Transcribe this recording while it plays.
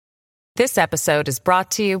This episode is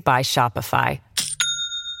brought to you by Shopify.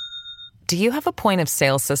 Do you have a point of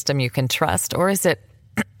sale system you can trust, or is it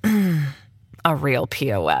a real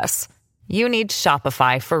POS? You need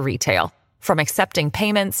Shopify for retail. From accepting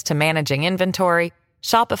payments to managing inventory,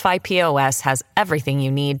 Shopify POS has everything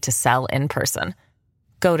you need to sell in person.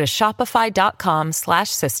 Go to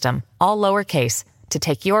shopify.com/system, all lowercase, to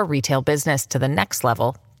take your retail business to the next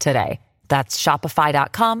level today. That's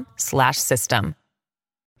shopify.com/system.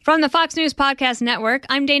 From the Fox News Podcast Network,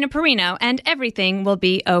 I'm Dana Perino, and everything will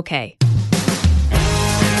be okay.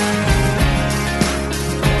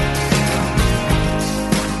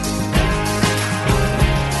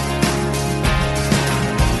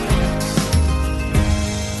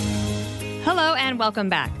 Hello and welcome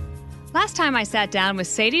back. Last time I sat down with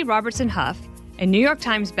Sadie Robertson Huff, a New York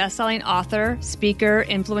Times bestselling author, speaker,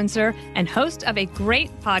 influencer, and host of a great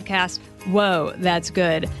podcast, Whoa, That's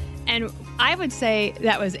Good. And I would say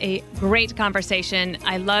that was a great conversation.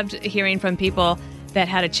 I loved hearing from people that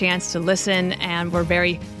had a chance to listen and were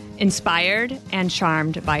very inspired and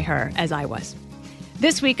charmed by her, as I was.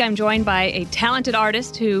 This week, I'm joined by a talented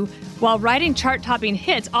artist who, while writing chart-topping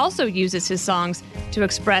hits, also uses his songs to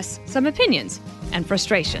express some opinions and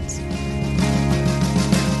frustrations.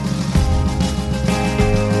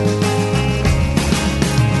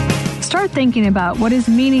 Start thinking about what is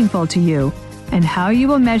meaningful to you and how you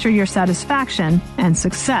will measure your satisfaction and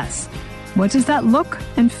success. What does that look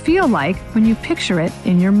and feel like when you picture it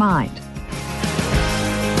in your mind?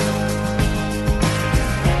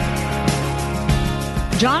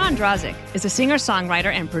 John Ondrazik is a singer-songwriter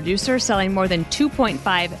and producer selling more than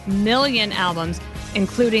 2.5 million albums,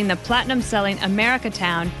 including the platinum-selling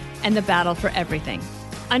Americatown and The Battle for Everything.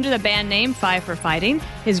 Under the band name Five for Fighting,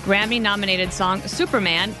 his Grammy-nominated song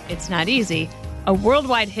Superman, It's Not Easy, a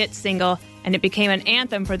worldwide hit single, and it became an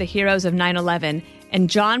anthem for the heroes of 9/11, and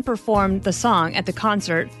John performed the song at the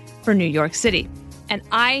concert for New York City. And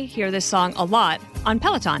I hear this song a lot on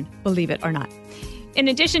Peloton, believe it or not. In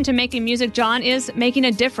addition to making music, John is making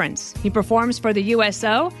a difference. He performs for the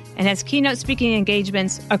USO and has keynote speaking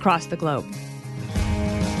engagements across the globe.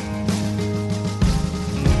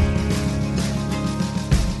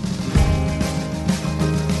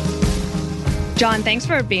 John, thanks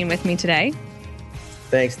for being with me today.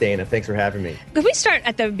 Thanks, Dana. Thanks for having me. Could we start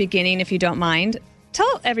at the beginning, if you don't mind?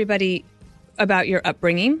 Tell everybody about your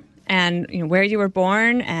upbringing and where you were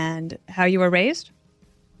born and how you were raised.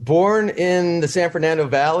 Born in the San Fernando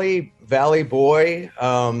Valley boy,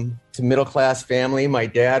 to middle-class family. My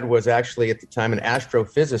dad was actually at the time an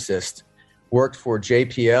astrophysicist, worked for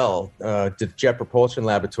JPL, the Jet Propulsion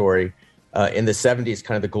Laboratory, in the 70s,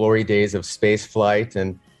 kind of the glory days of space flight.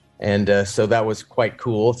 And so that was quite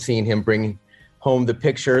cool, seeing him bring home the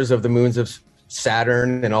pictures of the moons of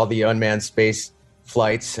Saturn and all the unmanned space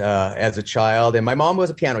flights as a child. And my mom was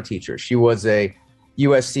a piano teacher. She was a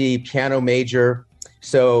USC piano major.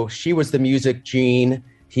 So she was the music gene.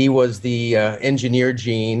 He was the engineer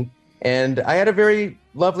gene. And I had a very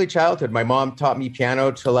lovely childhood. My mom taught me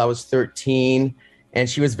piano till I was 13. And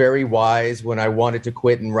she was very wise. When I wanted to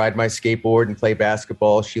quit and ride my skateboard and play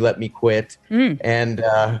basketball, she let me quit. And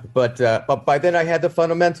but by then I had the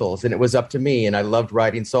fundamentals, and it was up to me. And I loved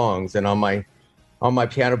writing songs. And on my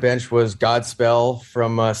piano bench was Godspell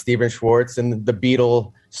from Stephen Schwartz, and the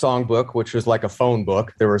Beatle songbook, which was like a phone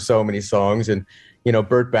book. There were so many songs, and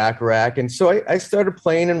Burt Bacharach. And so I started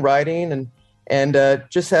playing and writing, and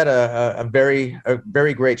just had a very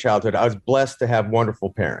great childhood. I was blessed to have wonderful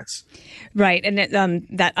parents. Right, and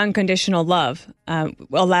that unconditional love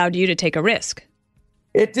allowed you to take a risk.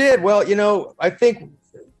 It did. Well, I think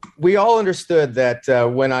we all understood that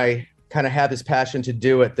when I kind of had this passion to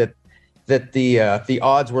do it, that the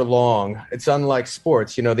odds were long. It's unlike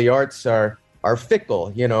sports. The arts are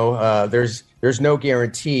fickle. There's no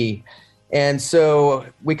guarantee. And so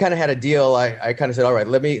we kind of had a deal. I kind of said, all right,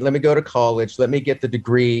 let me go to college. Let me get the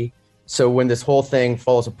degree. So when this whole thing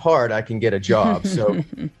falls apart, I can get a job. So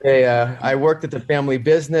I worked at the family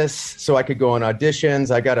business so I could go on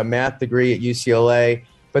auditions. I got a math degree at UCLA.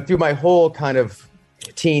 But through my whole kind of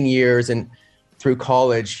teen years and through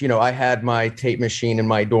college, I had my tape machine in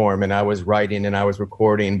my dorm, and I was writing and I was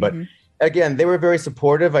recording. But again, they were very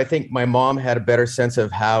supportive. I think my mom had a better sense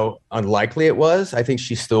of how unlikely it was. I think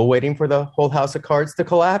she's still waiting for the whole house of cards to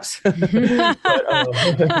collapse.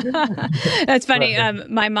 That's funny.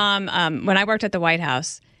 My mom, when I worked at the White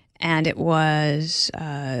House, and it was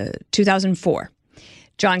 2004,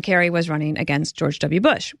 John Kerry was running against George W.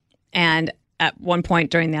 Bush. And at one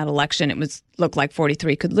point during that election, it looked like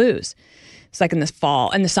 43 could lose. It's like in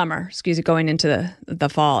the summer, going into the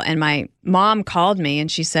fall. And my mom called me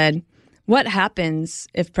and she said, what happens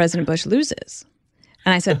if President Bush loses?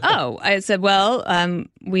 And I said, well,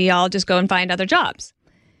 we all just go and find other jobs.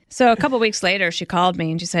 So a couple of weeks later, she called me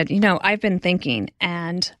and she said, I've been thinking,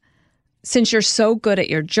 and since you're so good at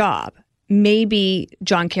your job, maybe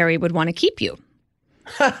John Kerry would want to keep you.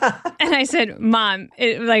 And I said, Mom,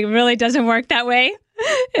 it really doesn't work that way.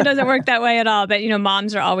 It doesn't work that way at all. But,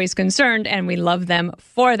 moms are always concerned, and we love them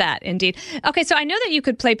for that, indeed. Okay, so I know that you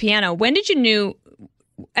could play piano. When did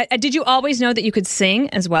did you always know that you could sing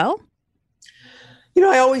as well?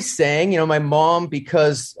 I always sang. My mom,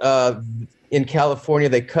 because in California,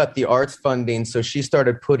 they cut the arts funding. So she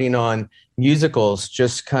started putting on musicals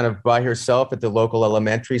just kind of by herself at the local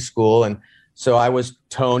elementary school. And so I was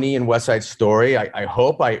Tony in West Side Story. I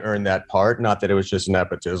hope I earned that part. Not that it was just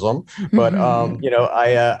nepotism, but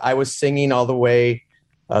I was singing all the way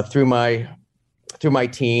through my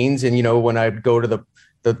teens. And when I'd go to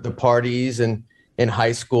the parties and in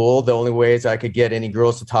high school, the only ways I could get any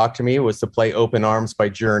girls to talk to me was to play "Open Arms" by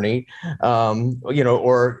Journey,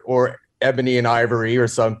 or Ebony and Ivory or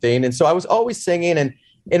something. And so I was always singing. And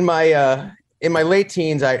in my late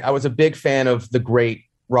teens, I was a big fan of the great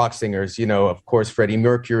rock singers, of course, Freddie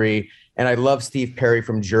Mercury, and I love Steve Perry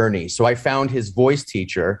from Journey. So I found his voice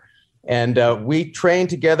teacher, and we trained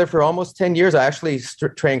together for almost 10 years. I actually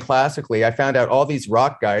trained classically. I found out all these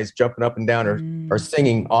rock guys jumping up and down are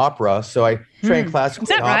singing opera. So I trained classically. Is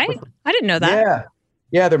that right? I didn't know that.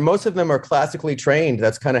 Yeah. Most of them are classically trained.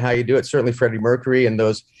 That's kind of how you do it. Certainly Freddie Mercury and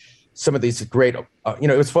some of these great,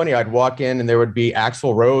 it was funny. I'd walk in and there would be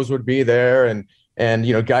Axl Rose would be there and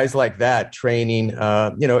guys like that training,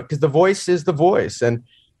 because the voice is the voice.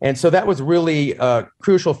 And so that was really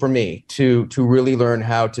crucial for me to really learn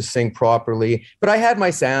how to sing properly. But I had my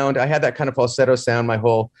sound. I had that kind of falsetto sound my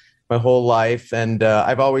whole life. And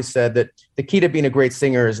I've always said that the key to being a great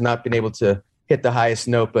singer is not being able to hit the highest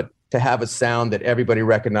note, but to have a sound that everybody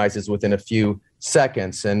recognizes within a few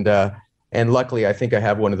seconds. And luckily, I think I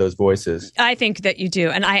have one of those voices. I think that you do.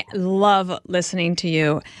 And I love listening to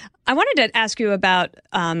you. I wanted to ask you about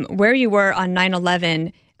where you were on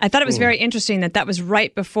 9/11. I thought it was very interesting that was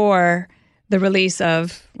right before the release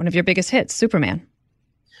of one of your biggest hits, Superman.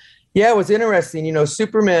 Yeah, it was interesting.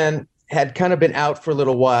 Superman had kind of been out for a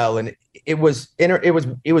little while, and it was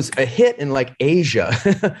a hit in like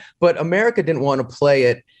Asia, but America didn't want to play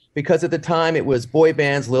it because at the time it was boy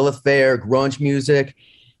bands, Lilith Fair, grunge music,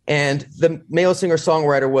 and the male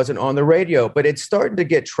singer-songwriter wasn't on the radio. But it started to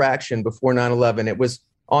get traction before 9/11. It was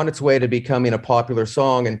on its way to becoming a popular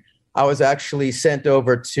song, and I was actually sent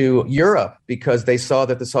over to Europe because they saw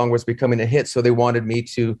that the song was becoming a hit. So they wanted me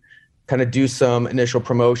to kind of do some initial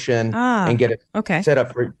promotion and get it set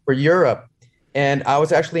up for Europe. And I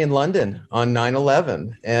was actually in London on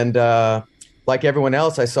 9/11. And like everyone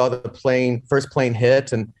else, I saw the first plane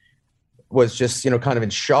hit and was just, kind of in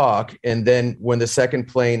shock. And then when the second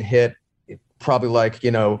plane hit, probably like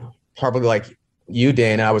you,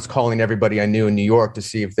 Dana, I was calling everybody I knew in New York to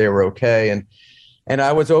see if they were okay. And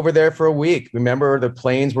I was over there for a week. Remember, the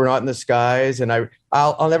planes were not in the skies. And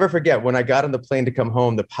I'll never forget when I got on the plane to come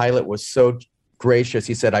home, the pilot was so gracious.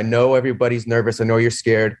 He said, I know everybody's nervous. I know you're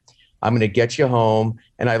scared. I'm going to get you home.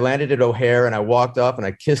 And I landed at O'Hare and I walked off and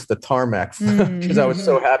I kissed the tarmac because I was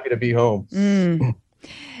so happy to be home.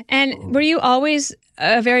 And were you always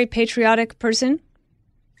a very patriotic person?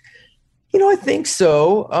 I think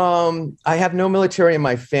so. I have no military in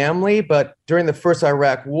my family, but during the first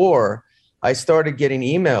Iraq War, I started getting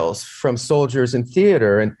emails from soldiers in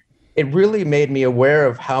theater, and it really made me aware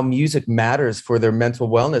of how music matters for their mental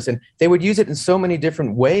wellness. And they would use it in so many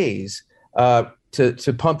different ways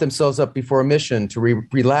to pump themselves up before a mission, to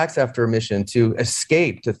relax after a mission, to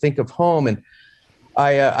escape, to think of home. And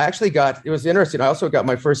I actually it was interesting. I also got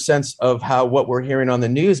my first sense of how what we're hearing on the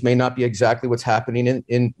news may not be exactly what's happening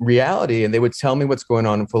in reality. And they would tell me what's going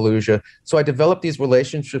on in Fallujah. So I developed these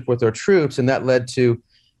relationships with our troops, and that led to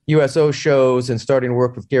USO shows and starting to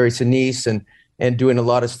work with Gary Sinise and doing a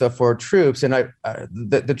lot of stuff for our troops. And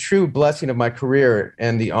the true blessing of my career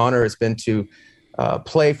and the honor has been to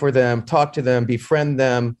play for them, talk to them, befriend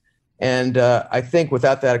them. And I think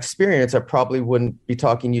without that experience, I probably wouldn't be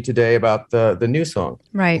talking to you today about the new song.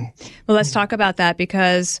 Right. Well, let's talk about that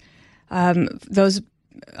because those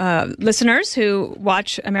listeners who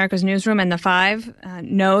watch America's Newsroom and The Five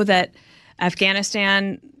know that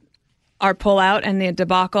Afghanistan, our pullout and the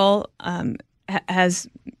debacle has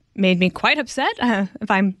made me quite upset. I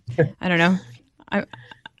don't know.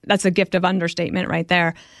 That's a gift of understatement right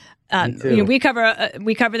there. We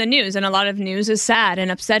cover the news, and a lot of news is sad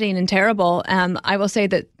and upsetting and terrible. I will say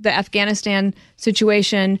that the Afghanistan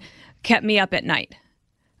situation kept me up at night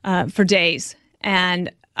for days,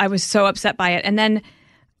 and I was so upset by it. And then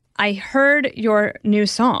I heard your new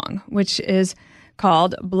song, which is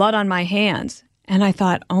called Blood on My Hands. And I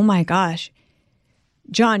thought, oh my gosh,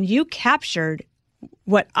 John, you captured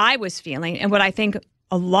what I was feeling and what I think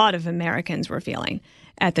a lot of Americans were feeling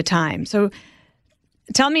at the time. So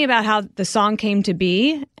tell me about how the song came to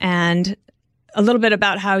be and a little bit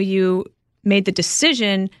about how you made the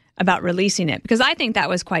decision about releasing it, because I think that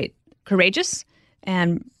was quite courageous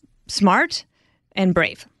and smart and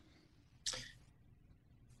brave.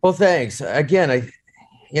 Well, thanks. Again, I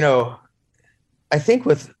think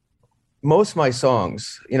with most of my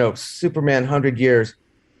songs, Superman, 100 Years,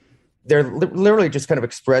 they're literally just kind of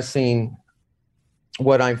expressing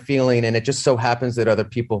what I'm feeling, and it just so happens that other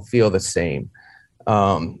people feel the same.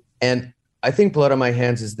 And I think Blood on My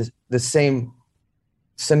Hands is the same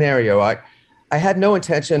scenario. I had no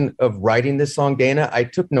intention of writing this song, Dana. I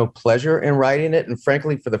took no pleasure in writing it. And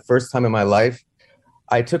frankly, for the first time in my life,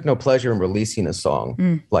 I took no pleasure in releasing a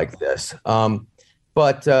song like this.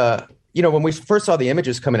 But when we first saw the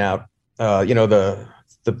images coming out, the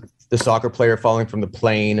soccer player falling from the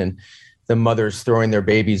plane and the mothers throwing their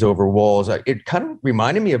babies over walls, it kind of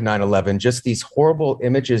reminded me of 9/11, just these horrible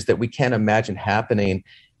images that we can't imagine happening.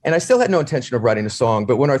 And I still had no intention of writing a song.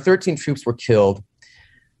 But when our 13 troops were killed,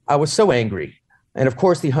 I was so angry. And of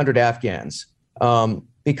course, the 100 Afghans,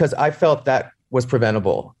 because I felt that was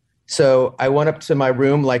preventable. So I went up to my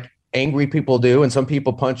room like angry people do. And some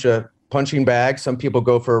people punch a punching bag. Some people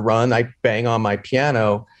go for a run. I bang on my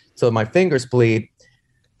piano till my fingers bleed.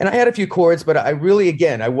 And I had a few chords, but I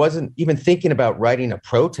wasn't even thinking about writing a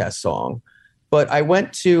protest song. But I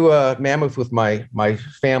went to Mammoth with my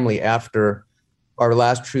family after our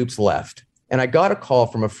last troops left. And I got a call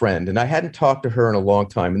from a friend, and I hadn't talked to her in a long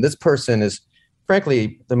time. And this person is,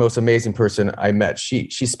 frankly, the most amazing person I met. She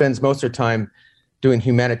spends most of her time doing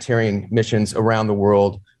humanitarian missions around the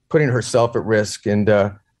world, putting herself at risk and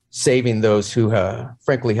saving those who,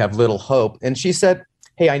 frankly, have little hope. And she said,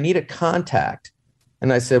 "Hey, I need a contact."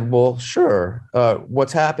 And I said, "Well, sure.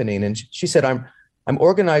 What's happening?" And she said, I'm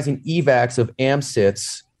organizing evacs of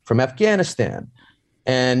AMSITs from Afghanistan."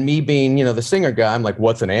 And me being, the singer guy, I'm like,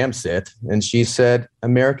 "What's an AMSIT?" And she said,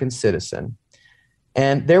 "American citizen."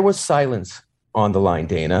 And there was silence on the line,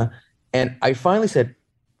 Dana. And I finally said,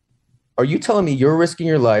 "Are you telling me you're risking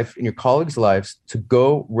your life and your colleagues' lives to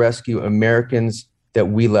go rescue Americans that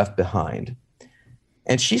we left behind?"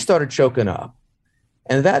 And she started choking up.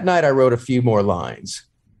 And that night I wrote a few more lines.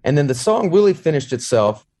 And then the song really finished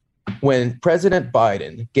itself when President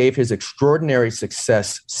Biden gave his extraordinary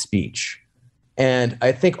success speech. And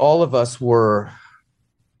I think all of us were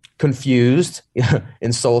confused,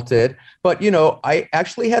 insulted. But, I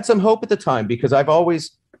actually had some hope at the time because I've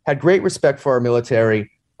always had great respect for our military.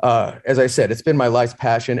 As I said, it's been my life's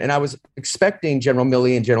passion. And I was expecting General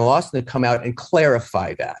Milley and General Austin to come out and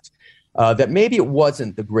clarify that maybe it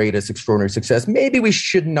wasn't the greatest extraordinary success. Maybe we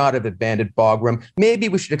should not have abandoned Bagram. Maybe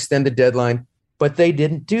we should extend the deadline. But they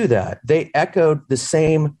didn't do that. They echoed the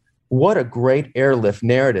same, what a great airlift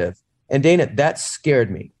narrative. And Dana, that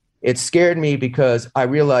scared me. It scared me because I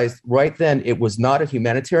realized right then it was not a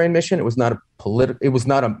humanitarian mission. It was not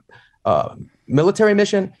a military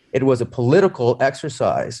mission. It was a political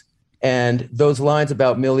exercise. And those lines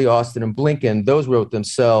about Milley, Austin, and Blinken, those wrote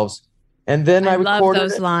themselves. And then I recorded love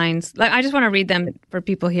those lines. I just want to read them for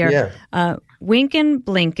people here. Yeah. Winkin',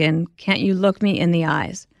 blinkin', can't you look me in the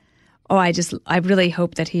eyes? Oh, I really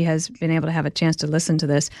hope that he has been able to have a chance to listen to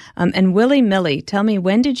this. And Willy Milley, tell me,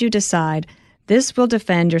 when did you decide this will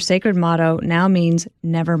defend your sacred motto now means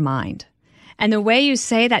never mind? And the way you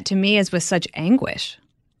say that to me is with such anguish.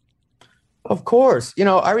 Of course.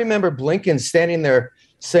 I remember Blinken standing there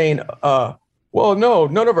saying, well, no,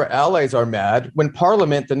 none of our allies are mad, when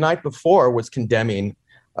Parliament the night before was condemning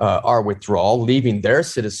our withdrawal, leaving their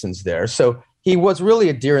citizens there. So he was really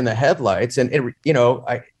a deer in the headlights. And,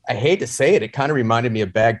 I hate to say it, it kind of reminded me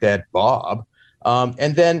of Baghdad Bob.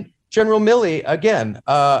 And then General Milley, again,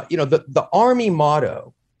 the Army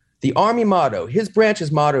motto, his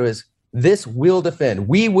branch's motto is, "This will defend.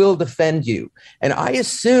 We will defend you." And I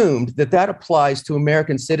assumed that applies to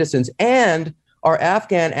American citizens and our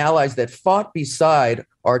Afghan allies that fought beside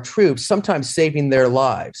our troops, sometimes saving their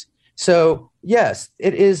lives. So, yes,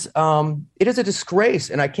 it is a disgrace,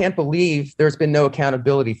 and I can't believe there's been no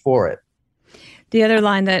accountability for it. The other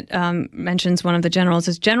line that mentions one of the generals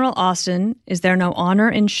is, "General Austin, is there no honor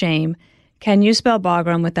in shame? Can you spell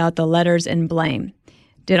Bagram without the letters in blame?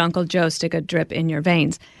 Did Uncle Joe stick a drip in your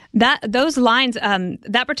veins?" Those lines,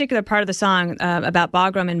 that particular part of the song about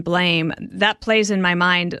Bagram and blame, that plays in my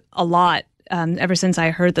mind a lot ever since I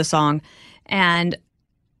heard the song. And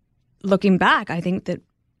looking back, I think that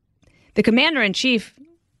The commander-in-chief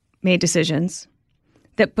made decisions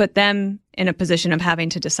that put them in a position of having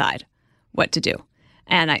to decide what to do.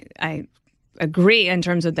 And I agree in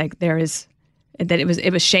terms of that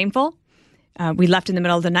it was shameful. We left in the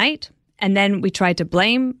middle of the night, and then we tried to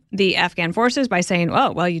blame the Afghan forces by saying,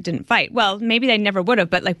 "Oh, well, you didn't fight." Well, maybe they never would have,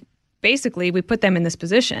 but basically, we put them in this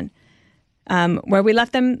position where we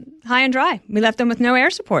left them high and dry. We left them with no air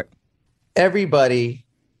support. Everybody,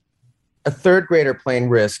 a third grader playing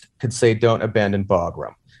Risk could say, "Don't abandon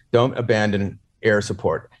Bagram. Don't abandon air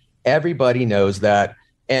support." Everybody knows that.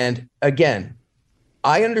 And again,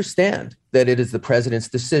 I understand that it is the president's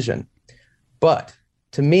decision. But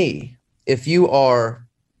to me, if you are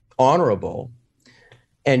honorable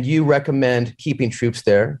and you recommend keeping troops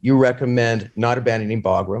there, you recommend not abandoning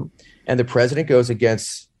Bagram, and the president goes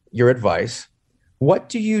against your advice, what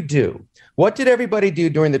do you do? What did everybody do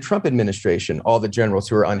during the Trump administration, all the generals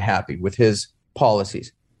who are unhappy with his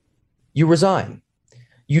policies? You resign.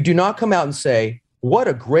 You do not come out and say, "What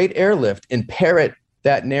a great airlift," and parrot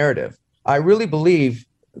that narrative. I really believe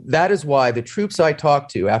that is why the troops I talk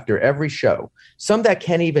to after every show, some that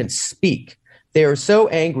can't even speak, they are so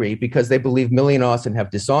angry because they believe Milley and Austin have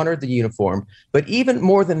dishonored the uniform. But even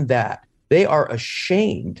more than that, they are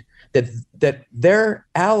ashamed that their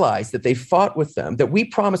allies, that they fought with them, that we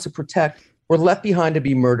promised to protect, were left behind to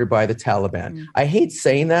be murdered by the Taliban. I hate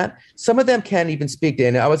saying that. Some of them can't even speak,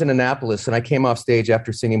 Dana. I was in Annapolis and I came off stage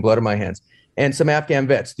after singing Blood on My Hands. And some Afghan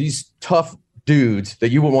vets, these tough dudes that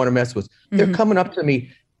you wouldn't want to mess with, they're coming up to me.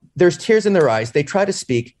 There's tears in their eyes. They try to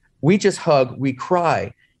speak. We just hug. We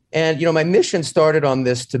cry. And, my mission started on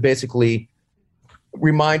this to basically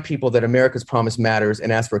remind people that America's promise matters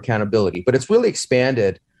and ask for accountability. But it's really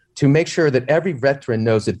expanded to make sure that every veteran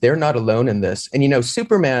knows that they're not alone in this. And,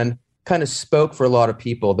 Superman kind of spoke for a lot of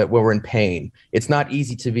people that were in pain. It's not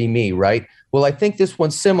easy to be me, right? Well, I think this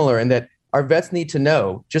one's similar in that our vets need to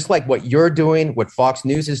know, just like what you're doing, what Fox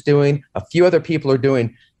News is doing, a few other people are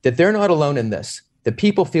doing, that they're not alone in this, that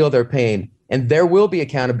people feel their pain, and there will be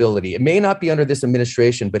accountability. It may not be under this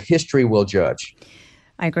administration, but history will judge.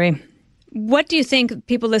 I agree. What do you think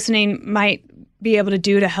people listening might be able to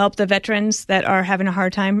do to help the veterans that are having a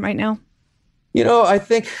hard time right now? I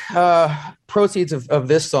think proceeds of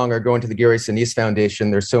this song are going to the Gary Sinise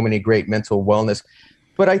Foundation. There's so many great mental wellness.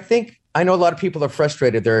 But I know a lot of people are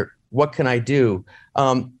frustrated. What can I do?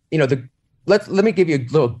 Let me give you a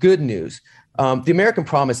little good news. The American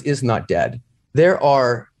promise is not dead. There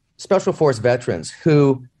are Special Force veterans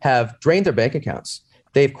who have drained their bank accounts.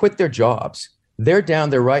 They've quit their jobs. They're down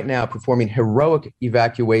there right now performing heroic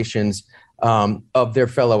evacuations of their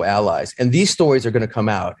fellow allies. And these stories are going to come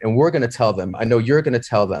out, and we're going to tell them. I know you're going to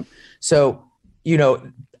tell them. So,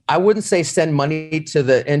 I wouldn't say send money to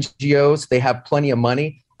the NGOs. They have plenty of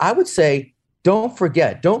money. I would say, don't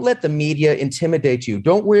forget. Don't let the media intimidate you.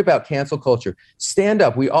 Don't worry about cancel culture. Stand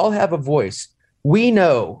up. We all have a voice. We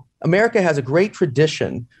know America has a great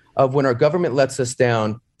tradition of when our government lets us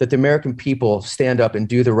down, that the American people stand up and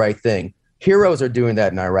do the right thing. Heroes are doing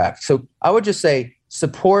that in Iraq. So I would just say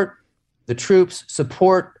support the troops,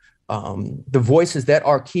 support the voices that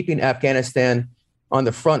are keeping Afghanistan on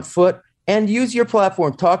the front foot, and use your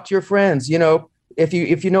platform. Talk to your friends. If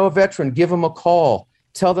you know a veteran, give them a call.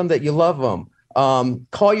 Tell them that you love them.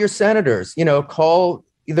 Call your senators.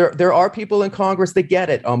 There are people in Congress that get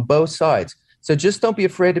it on both sides. So just don't be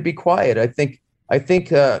afraid to be quiet. I think,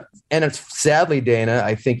 and it's sadly, Dana,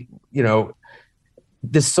 I think,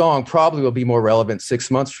 this song probably will be more relevant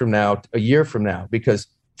 6 months from now, a year from now, because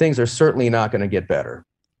things are certainly not going to get better.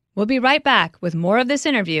 We'll be right back with more of this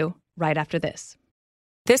interview right after this.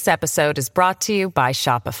 This episode is brought to you by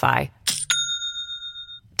Shopify.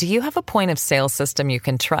 Do you have a point of sale system you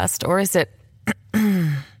can trust, or is it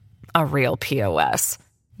a real POS?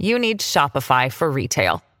 You need Shopify for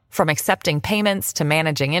retail. From accepting payments to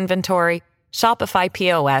managing inventory, Shopify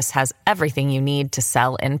POS has everything you need to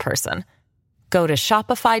sell in person. Go to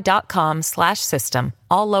shopify.com/system,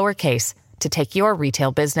 all lowercase, to take your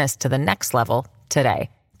retail business to the next level today.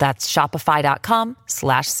 That's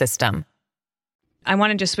shopify.com/system. I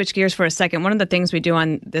want to just switch gears for a second. One of the things we do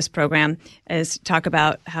on this program is talk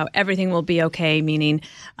about how everything will be okay, meaning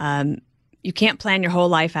you can't plan your whole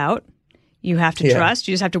life out. You have to trust.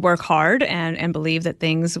 You just have to work hard and believe that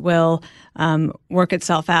things will work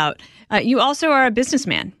itself out. You also are a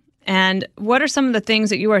businessman. And what are some of the things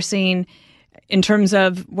that you are seeing in terms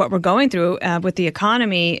of what we're going through with the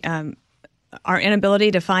economy, our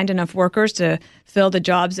inability to find enough workers to fill the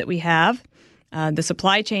jobs that we have, the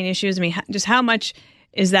supply chain issues? I mean, just how much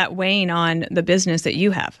is that weighing on the business that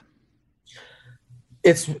you have?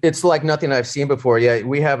 It's like nothing I've seen before. Yeah,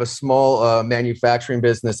 we have a small manufacturing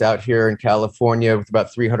business out here in California with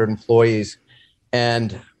about 300 employees,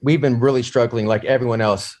 and we've been really struggling, like everyone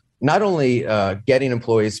else, not only getting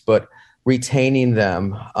employees but retaining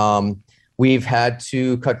them. We've had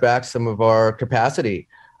to cut back some of our capacity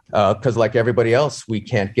because, like everybody else, we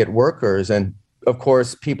can't get workers. And of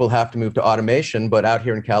course, people have to move to automation. But out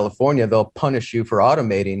here in California, they'll punish you for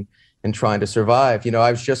automating and trying to survive.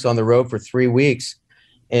 I was just on the road for 3 weeks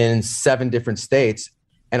in 7 different states,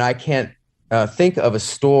 and I can't think of a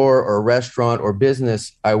store or a restaurant or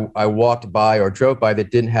business I walked by or drove by that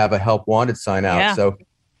didn't have a help wanted sign out. Yeah. So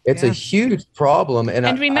it's a huge problem.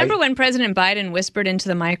 And remember when President Biden whispered into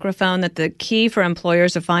the microphone that the key for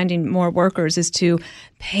employers of finding more workers is to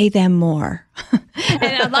pay them more.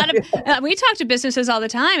 And a lot of we talk to businesses all the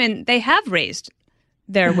time, and they have raised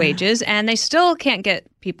their wages, and they still can't get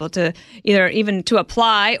people to either even to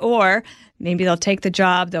apply, or maybe they'll take the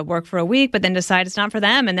job, they'll work for a week, but then decide it's not for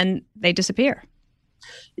them, and then they disappear.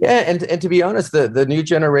 Yeah, and to be honest, the new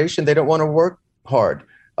generation, they don't want to work hard.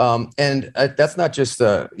 And that's not just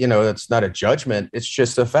that's not a judgment. It's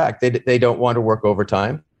just a fact. They don't want to work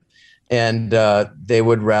overtime, and they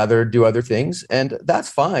would rather do other things, and that's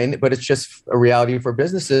fine. But it's just a reality for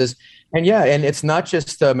businesses. And and it's not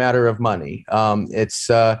just a matter of money. And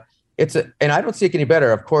I don't see it getting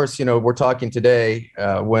better. Of course, we're talking today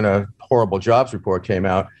when a horrible jobs report came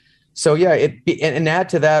out. So and add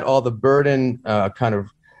to that all the burden,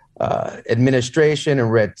 administration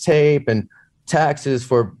and red tape and taxes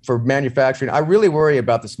for manufacturing. I really worry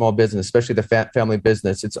about the small business, especially the family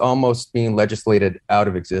business. It's almost being legislated out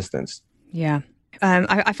of existence. Yeah.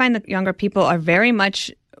 I find that younger people are very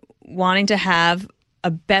much wanting to have a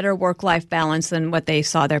better work-life balance than what they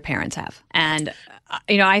saw their parents have. And,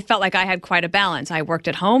 I felt like I had quite a balance. I worked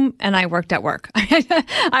at home and I worked at work.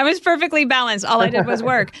 I was perfectly balanced. All I did was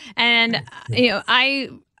work. And, I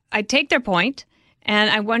take their point. And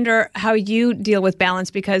I wonder how you deal with balance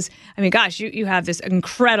because, gosh, you have this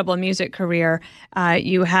incredible music career.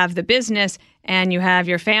 You have the business and you have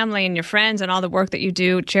your family and your friends and all the work that you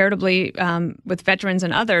do charitably with veterans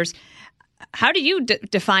and others. How do you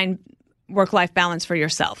define work-life balance for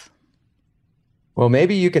yourself? Well,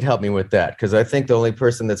 maybe you could help me with that because I think the only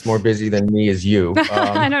person that's more busy than me is you.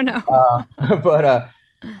 I don't know. But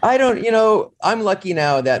I don't, I'm lucky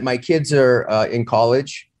now that my kids are in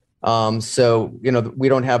college. So, we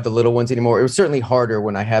don't have the little ones anymore. It was certainly harder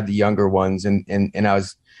when I had the younger ones and I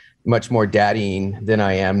was much more daddying than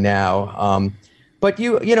I am now. But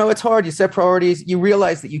it's hard. You set priorities. You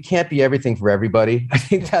realize that you can't be everything for everybody. I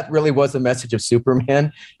think that really was the message of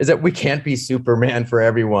Superman, is that we can't be Superman for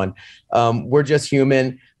everyone. We're just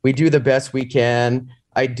human. We do the best we can.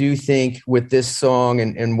 I do think with this song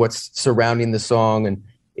and what's surrounding the song, and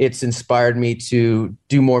it's inspired me to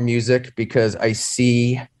do more music because I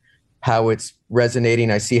see how it's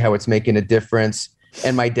resonating. I see how it's making a difference.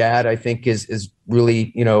 And my dad, I think, is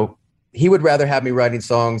really, he would rather have me writing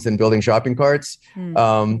songs than building shopping carts.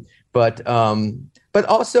 But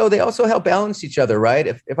also they also help balance each other, right?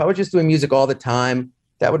 If I was just doing music all the time,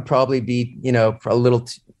 that would probably be, a little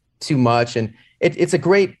too much. And it's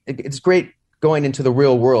great going into the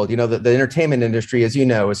real world. The entertainment industry, as you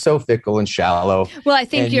know, is so fickle and shallow. Well, I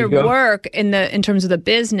think your work in terms of the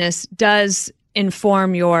business does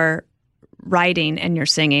inform your writing and your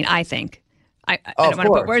singing, I think. I don't want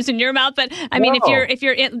to put words in your mouth, but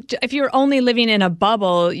if you're only living in a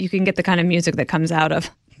bubble, you can get the kind of music that comes out of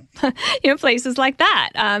places like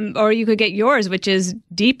that, or you could get yours, which is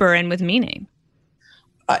deeper and with meaning.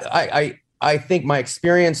 I think my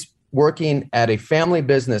experience working at a family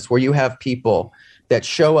business where you have people that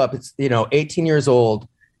show up, 18 years old,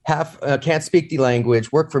 can't speak the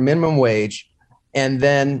language, work for minimum wage, and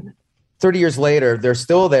then 30 years later they're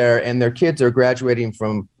still there and their kids are graduating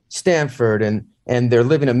from Stanford and they're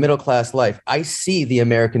living a middle-class life. I see the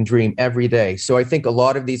American dream every day. So I think a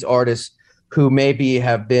lot of these artists who maybe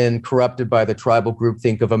have been corrupted by the tribal group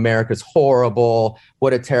think of America's horrible,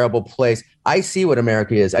 what a terrible place. I see what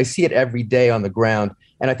America is. I see it every day on the ground.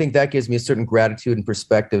 And I think that gives me a certain gratitude and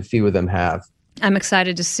perspective few of them have. I'm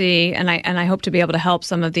excited to see, and I hope to be able to help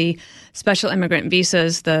some of the special immigrant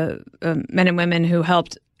visas, the men and women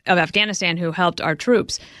of Afghanistan who helped our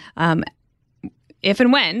troops. If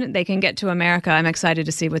and when they can get to America, I'm excited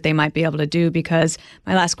to see what they might be able to do, because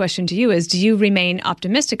my last question to you is, do you remain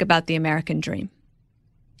optimistic about the American dream?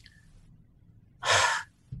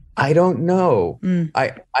 I don't know.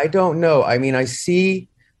 I don't know. I see,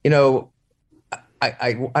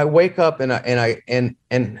 I wake up and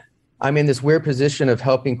I'm in this weird position of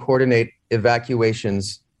helping coordinate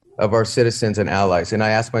evacuations of our citizens and allies. And I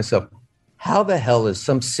ask myself, how the hell is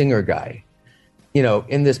some singer guy,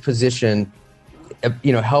 in this position,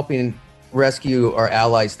 helping rescue our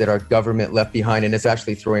allies that our government left behind, and it's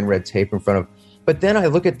actually throwing red tape in front of. But then I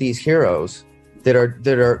look at these heroes that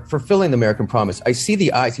are fulfilling the American promise. I see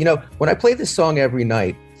the eyes. When I play this song every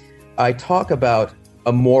night, I talk about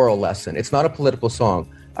a moral lesson. It's not a political song.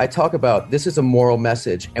 I talk about this is a moral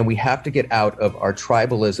message, and we have to get out of our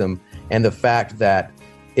tribalism and the fact that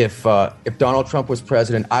if Donald Trump was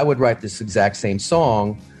president, I would write this exact same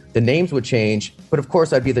song. The names would change, but of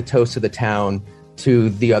course I'd be the toast of the town to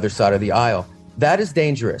the other side of the aisle. That is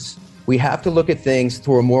dangerous. We have to look at things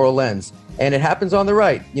through a moral lens. And it happens on the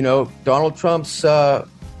right. Donald Trump's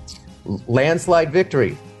landslide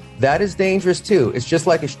victory. That is dangerous too. It's just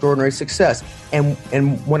like extraordinary success. And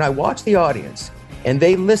when I watch the audience and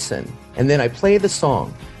they listen, and then I play the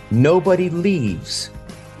song, nobody leaves.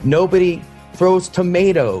 Nobody throws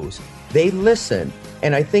tomatoes. They listen.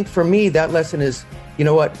 And I think for me, that lesson is, you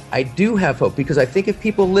know what? I do have hope, because I think if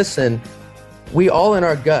people listen, we all in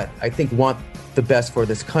our gut, I think, want the best for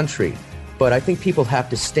this country. But I think people have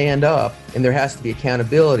to stand up, and there has to be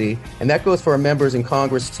accountability. And that goes for our members in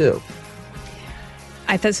Congress, too.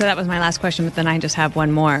 I thought so. That was my last question, but then I just have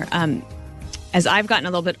one more. As I've gotten a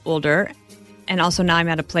little bit older, and also now I'm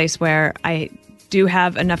at a place where I do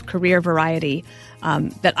have enough career variety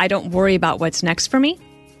that I don't worry about what's next for me.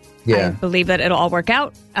 Yeah. I believe that it'll all work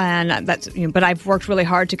out, and that's. But I've worked really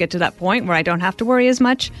hard to get to that point where I don't have to worry as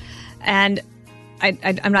much, and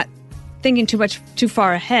I'm not thinking too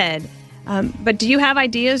far ahead. But do you have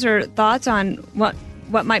ideas or thoughts on what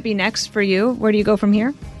might be next for you? Where do you go from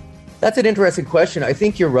here? That's an interesting question. I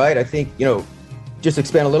think you're right. I think, just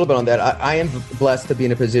expand a little bit on that. I am blessed to be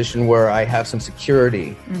in a position where I have some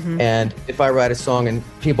security. Mm-hmm. And if I write a song and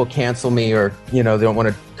people cancel me or, they don't want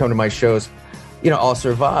to come to my shows, I'll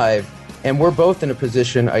survive. And we're both in a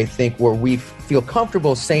position, I think, where we feel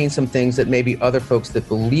comfortable saying some things that maybe other folks that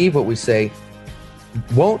believe what we say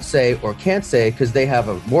won't say or can't say because they have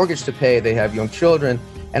a mortgage to pay, they have young children.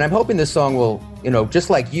 And I'm hoping this song will, just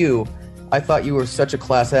like you, I thought you were such a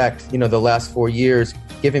class act, the last 4 years,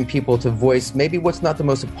 giving people to voice maybe what's not the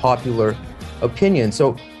most popular opinion.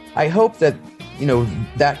 So I hope that,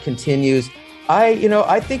 that continues.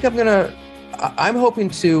 I think I'm hoping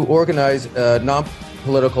to organize a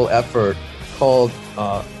non-political effort called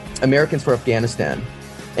Americans for Afghanistan.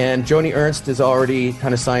 And Joni Ernst has already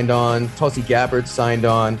kind of signed on. Tulsi Gabbard signed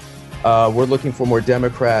on. We're looking for more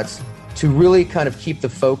Democrats to really kind of keep the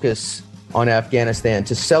focus on Afghanistan,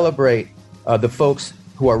 to celebrate the folks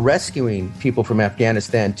who are rescuing people from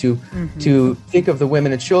Afghanistan, to think of the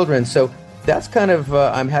women and children. So that's kind of,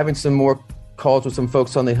 I'm having some more calls with some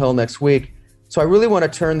folks on the Hill next week. So I really want to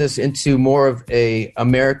turn this into more of a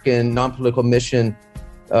American non-political mission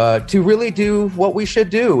to really do what we should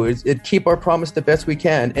do, is keep our promise the best we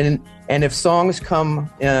can. And if songs come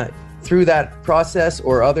through that process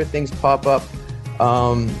or other things pop up,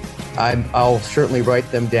 I'll certainly write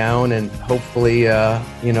them down, and hopefully,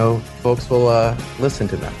 folks will listen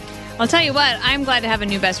to them. I'll tell you what, I'm glad to have a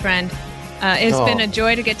new best friend. It's been a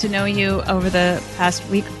joy to get to know you over the past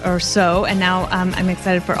week or so, and now I'm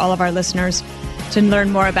excited for all of our listeners to learn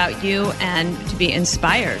more about you and to be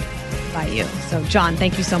inspired by you. So, John,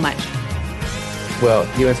 thank you so much. Well,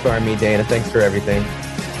 you inspire me, Dana. Thanks for everything.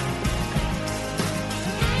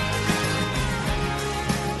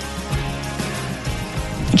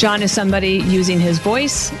 John is somebody using his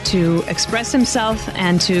voice to express himself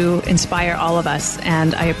and to inspire all of us.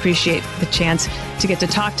 And I appreciate the chance to get to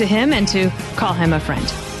talk to him and to call him a friend.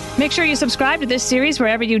 Make sure you subscribe to this series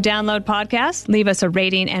wherever you download podcasts. Leave us a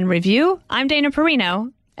rating and review. I'm Dana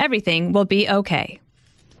Perino. Everything will be okay.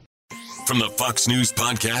 From the Fox News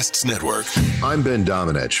Podcasts Network. I'm Ben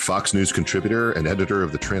Domenech, Fox News contributor and editor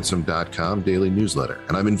of the Transom.com daily newsletter,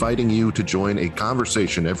 and I'm inviting you to join a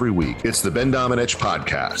conversation every week. It's the Ben Domenech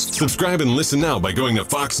Podcast. Subscribe and listen now by going to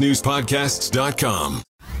foxnewspodcasts.com.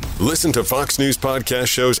 Listen to Fox News Podcast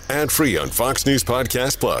shows ad-free on Fox News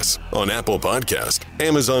Podcast Plus, on Apple Podcast,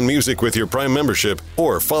 Amazon Music with your Prime membership,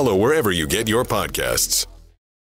 or follow wherever you get your podcasts.